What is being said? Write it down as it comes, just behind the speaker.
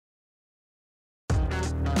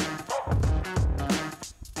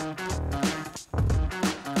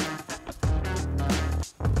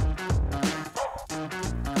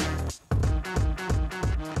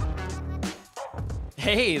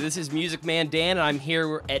Hey, this is Music Man Dan, and I'm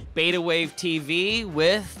here at BetaWave TV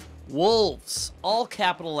with Wolves, all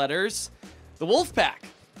capital letters, the Wolf Pack.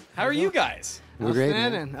 How are you guys? We're great,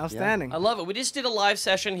 man. Outstanding, outstanding. I love it. We just did a live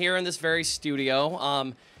session here in this very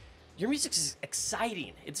studio. Your music is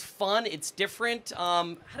exciting. It's fun. It's different.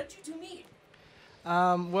 How did you two meet?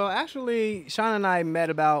 Well, actually, Sean and I met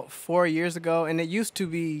about 4 years ago, and it used to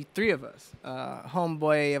be three of us.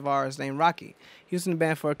 Homeboy of ours named Rocky. He was in the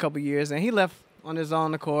band for a couple years, and he left on his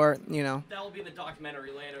own accord, you know. That will be in the documentary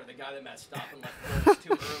later, the guy that messed up and left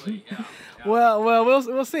too early. Yeah. Well,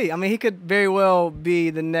 we'll see. I mean, he could very well be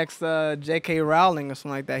the next J.K. Rowling or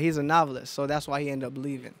something like that. He's a novelist, so that's why he ended up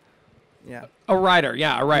leaving. Yeah. A writer,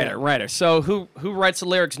 writer. So who writes the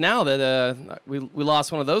lyrics now that we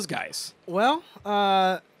lost one of those guys? Well,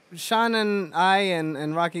 Sean and I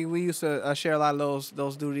and Rocky, we used to share a lot of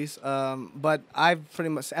those duties. But I've pretty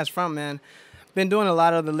much, as frontman, been doing a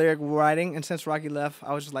lot of the lyric writing, and since Rocky left,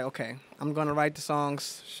 I was just like, okay, I'm gonna write the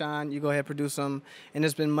songs. Sean, you go ahead, produce them, and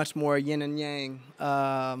it's been much more yin and yang,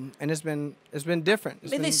 and it's been different.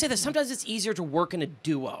 They say that sometimes it's easier to work in a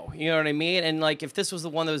duo. You know what I mean? And like, if this was the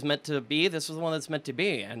one that was meant to be, this was the one that's meant to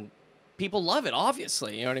be, and people love it.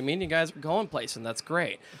 Obviously, you know what I mean. You guys are going places, and that's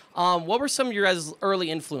great. What were some of your guys' early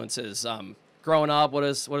influences growing up? What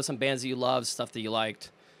are some bands that you loved, stuff that you liked?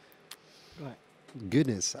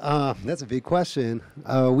 Goodness, that's a big question.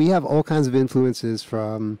 We have all kinds of influences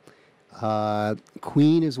from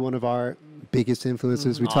Queen is one of our biggest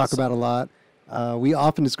influences. We talk about a lot. We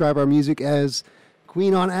often describe our music as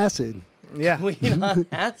Queen on acid. Yeah. Queen on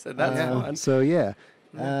acid. That's fun. So, yeah.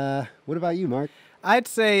 What about you, Mark? I'd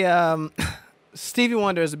say Stevie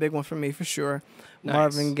Wonder is a big one for me, for sure. Nice.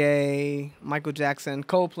 Marvin Gaye, Michael Jackson,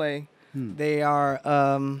 Coldplay. They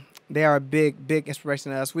are a big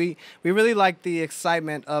inspiration to us. We really like the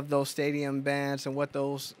excitement of those stadium bands and what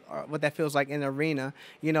that feels like in the arena.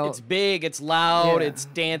 You know, It's big, it's loud, Yeah. it's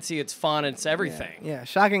dancey, it's fun, it's everything. Yeah.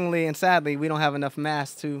 Shockingly and sadly, we don't have enough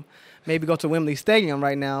mass to maybe go to Wembley Stadium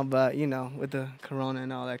right now. But you know, with the Corona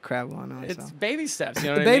and all that crap going on, It's so. baby steps. You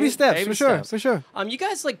know The what I baby mean? steps, Baby for sure, steps. for sure. You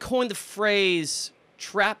guys like coined the phrase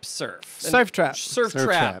trap surf. Surf trap. Surf Surf trap.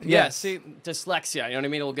 trap. Yeah, Yes. see, dyslexia, you know what I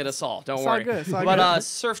mean? It'll get us all. Don't It's all worry. good, it's all But good.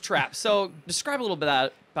 surf trap. So describe a little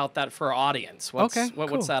bit about that for our audience. What's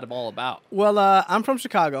Cool. that all about? Well, I'm from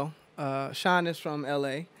Chicago. Sean is from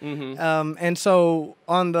L.A. Mm-hmm. And so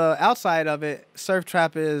on the outside of it, surf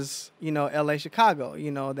trap is, you know, L.A., Chicago. You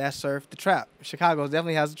know, that surf, the trap. Chicago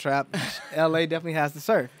definitely has the trap. L.A. definitely has the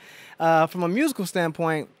surf. From a musical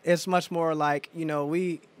standpoint, it's much more like, you know,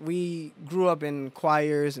 we grew up in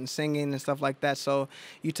choirs and singing and stuff like that. So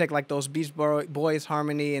you take like those Beach Boys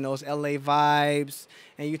harmony and those LA vibes,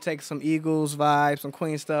 and you take some Eagles vibes, some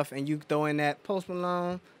Queen stuff, and you throw in that Post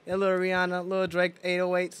Malone, a little Rihanna, little Drake,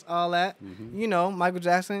 808s, all that. You know, Michael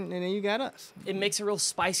Jackson, and then you got us. It makes a real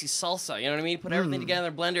spicy salsa. You know what I mean? Put everything together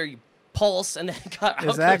in a blender, you pulse, and then out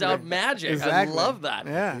Exactly. comes out magic. Exactly. I love that.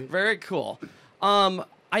 Yeah. Very cool.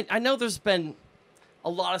 I know there's been a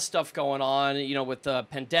lot of stuff going on, you know, with the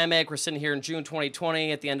pandemic. We're sitting here in June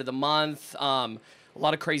 2020 at the end of the month. A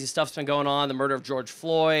lot of crazy stuff's been going on, the murder of George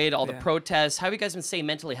Floyd, all the protests. How have you guys been staying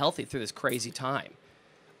mentally healthy through this crazy time?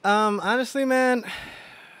 Honestly, man,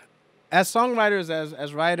 as songwriters,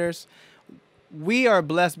 as writers, we are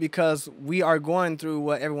blessed because we are going through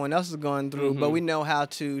what everyone else is going through, but we know how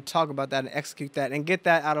to talk about that and execute that and get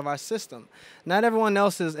that out of our system. Not everyone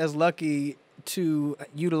else is as lucky to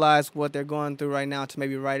utilize what they're going through right now to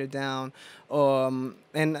maybe write it down. And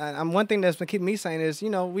one thing that's been keeping me sane is,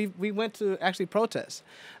 you know, we went to actually protest.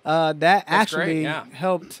 That actually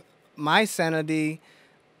helped my sanity,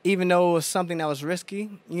 even though it was something that was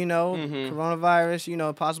risky, you know, coronavirus, you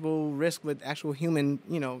know, possible risk with actual human,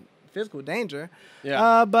 you know, physical danger.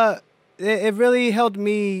 Yeah. But it really helped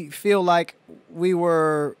me feel like we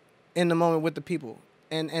were in the moment with the people.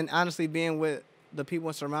 And honestly, being with the people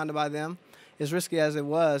and surrounded by them, as risky as it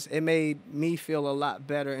was, it made me feel a lot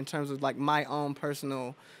better in terms of like my own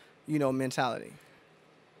personal, you know, mentality.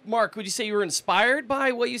 Mark, would you say you were inspired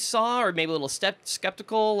by what you saw, or maybe a little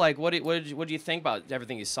skeptical? Like, what did you think about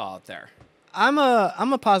everything you saw out there? I'm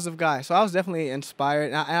a positive guy, so I was definitely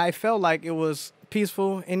inspired, and I felt like it was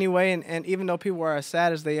peaceful anyway. And even though people are as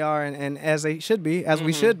sad as they are, and as they should be, as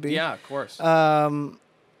we should be, Yeah, of course.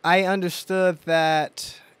 I understood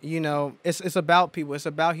that, you know, it's about people, it's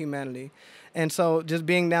about humanity. And so just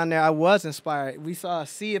being down there, I was inspired. We saw a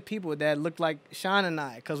sea of people that looked like Sean and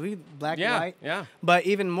I, because we black and white. Yeah. But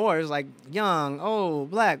even more, it was like young,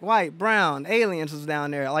 old, black, white, brown, aliens was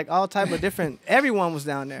down there. Like all type of different, everyone was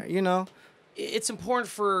down there, you know? It's important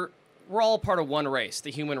for we're all part of one race,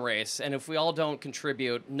 the human race, and if we all don't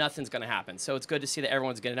contribute, nothing's going to happen. So it's good to see that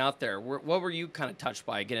everyone's getting out there. What were you kind of touched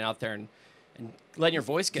by getting out there and letting your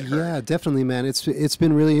voice get heard? Yeah, definitely, man. It's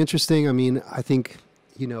been really interesting. I mean, I think,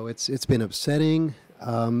 you know, it's been upsetting,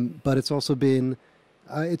 but it's also been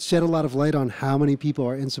it's shed a lot of light on how many people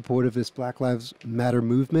are in support of this Black Lives Matter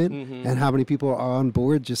movement, and how many people are on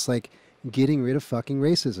board just like getting rid of fucking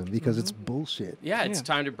racism because it's bullshit. Yeah, it's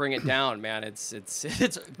time to bring it down, man. It's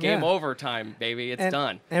game over time, baby. It's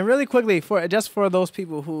done. And really quickly, for those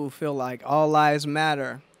people who feel like all lives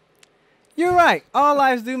matter, you're right. All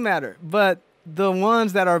lives do matter, but the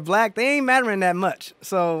ones that are black, they ain't mattering that much.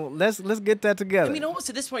 So let's get that together. I mean, almost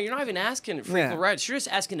at this point, you're not even asking for equal rights. You're just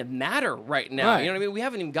asking to matter right now. Right. You know what I mean? We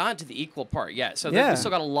haven't even gotten to the equal part yet. So we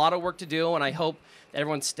still got a lot of work to do, and I hope that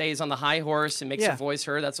everyone stays on the high horse and makes their voice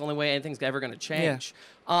heard. That's the only way anything's ever going to change.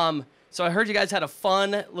 So I heard you guys had a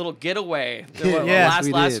fun little getaway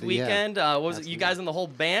last weekend. What was it? You guys in the whole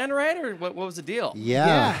band, right? Or what was the deal?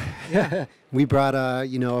 Yeah. We brought,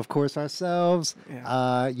 you know, of course, ourselves,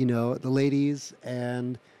 you know, the ladies,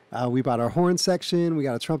 and we brought our horn section. We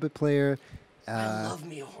got a trumpet player. I love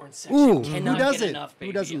me a horn section. Ooh, Cannot who doesn't? get enough, baby.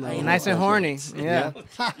 Who doesn't love nice and horny. Yeah.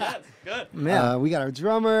 Yes, good. We got our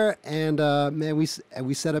drummer, and man, we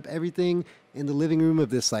set up everything in the living room of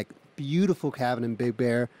this like beautiful cabin in Big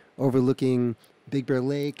Bear, overlooking Big Bear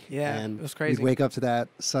Lake. Yeah, and it was crazy. We'd wake up to that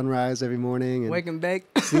sunrise every morning and wake and bake,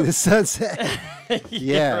 see the sunset.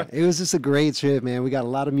 Yeah, it was just a great trip, man. We got a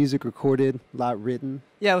lot of music recorded, a lot written.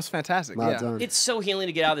 Yeah, it was fantastic. A lot done. It's so healing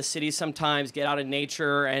to get out of the city sometimes, get out in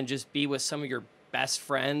nature, and just be with some of your best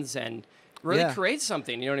friends and really create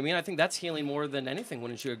something. You know what I mean? I think that's healing more than anything.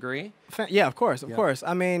 Wouldn't you agree? Yeah, of course, of course.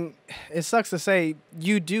 I mean, it sucks to say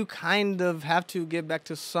you do kind of have to get back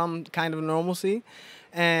to some kind of normalcy,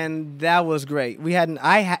 and that was great.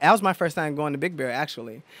 That was my first time going to Big Bear,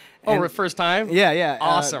 actually. Oh, first time? Yeah.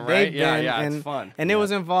 Awesome, right? Yeah, it's fun. And it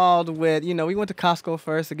was involved with, you know, we went to Costco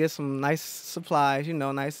first to get some nice supplies, you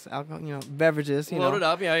know, nice alcohol, you know, beverages, Loaded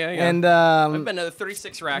up, yeah. And I've been to the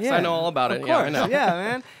 36 racks. I know all about it. Of course. Yeah, I know. Yeah,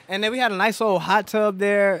 man. And then we had a nice old hot tub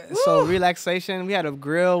there, so relaxation. We had a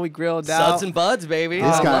grill. We grilled out. Suds and buds, baby.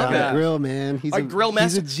 This I guy love on that. a grill, man. He's a grill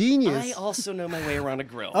master. He's a genius. I also know my way around a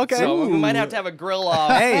grill. Okay. So we might have to have a grill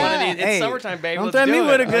off. It's summertime, baby. Don't Let's threaten do me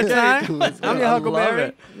it. with a good time. I'm your Huckleberry.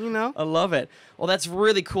 It. You know. I love it. Well, that's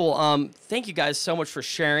really cool. Thank you guys so much for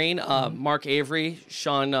sharing. Marc, Avery,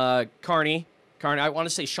 Sean, Carney. I want to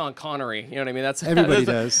say Sean Connery. You know what I mean? That's everybody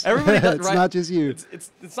does. Everybody does. It's right? not just you.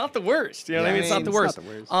 It's not the worst. You know what I mean? It's not the worst.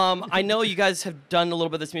 I know you guys have done a little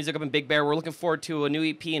bit of this music up in Big Bear. We're looking forward to a new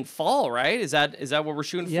EP in fall, right? Is that what we're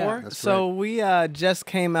shooting for? That's so we just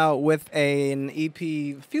came out with an EP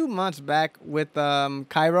a few months back with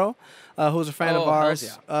Cairo. Who's a friend of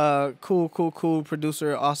ours, cool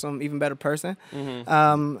producer, awesome, even better person.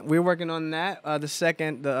 We're working on that.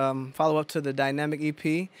 The follow-up to the Dynamic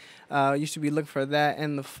EP. You should be looking for that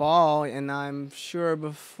in the fall, and I'm sure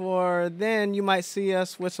before then you might see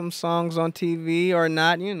us with some songs on TV or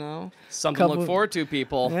not, you know. Something to look forward to,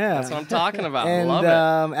 people. Yeah. That's what I'm talking about. And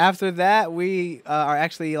Love it. after that, we are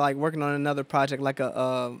actually like working on another project, like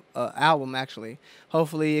a album actually.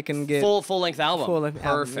 Hopefully it can get full-length album. Full-length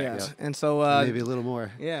Perfect. album, yeah. And so maybe a little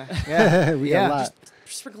more. Yeah. We got a lot.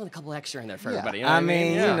 Just sprinkling a couple extra in there for everybody. You know I what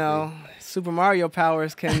mean, Yeah. you know, Super Mario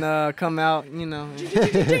powers can come out, you know.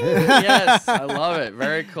 Yes, I love it.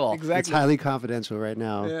 Very cool. Exactly. It's highly confidential right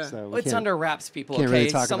now. Yeah. So Well, it's under wraps, people. can't Okay,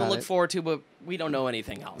 really talk something to about look it. forward to, but we don't know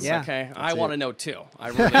anything else. Yeah. Okay, I That's want to it. know too. I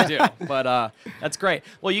really do. But that's great.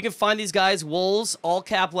 Well, you can find these guys, Wolves, all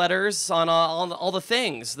cap letters on all the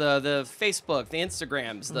things, the Facebook, the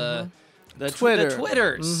Instagrams, the Twitter. the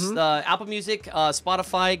Twitters, the Apple Music,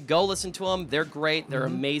 Spotify. Go listen to them. They're great. They're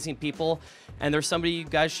amazing people, and they're somebody you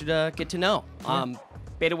guys should get to know.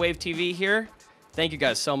 BetaWave TV here. Thank you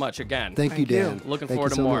guys so much again. Thank you, Dan. Looking Thank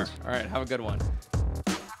forward you to so more. much. All right, have a good one.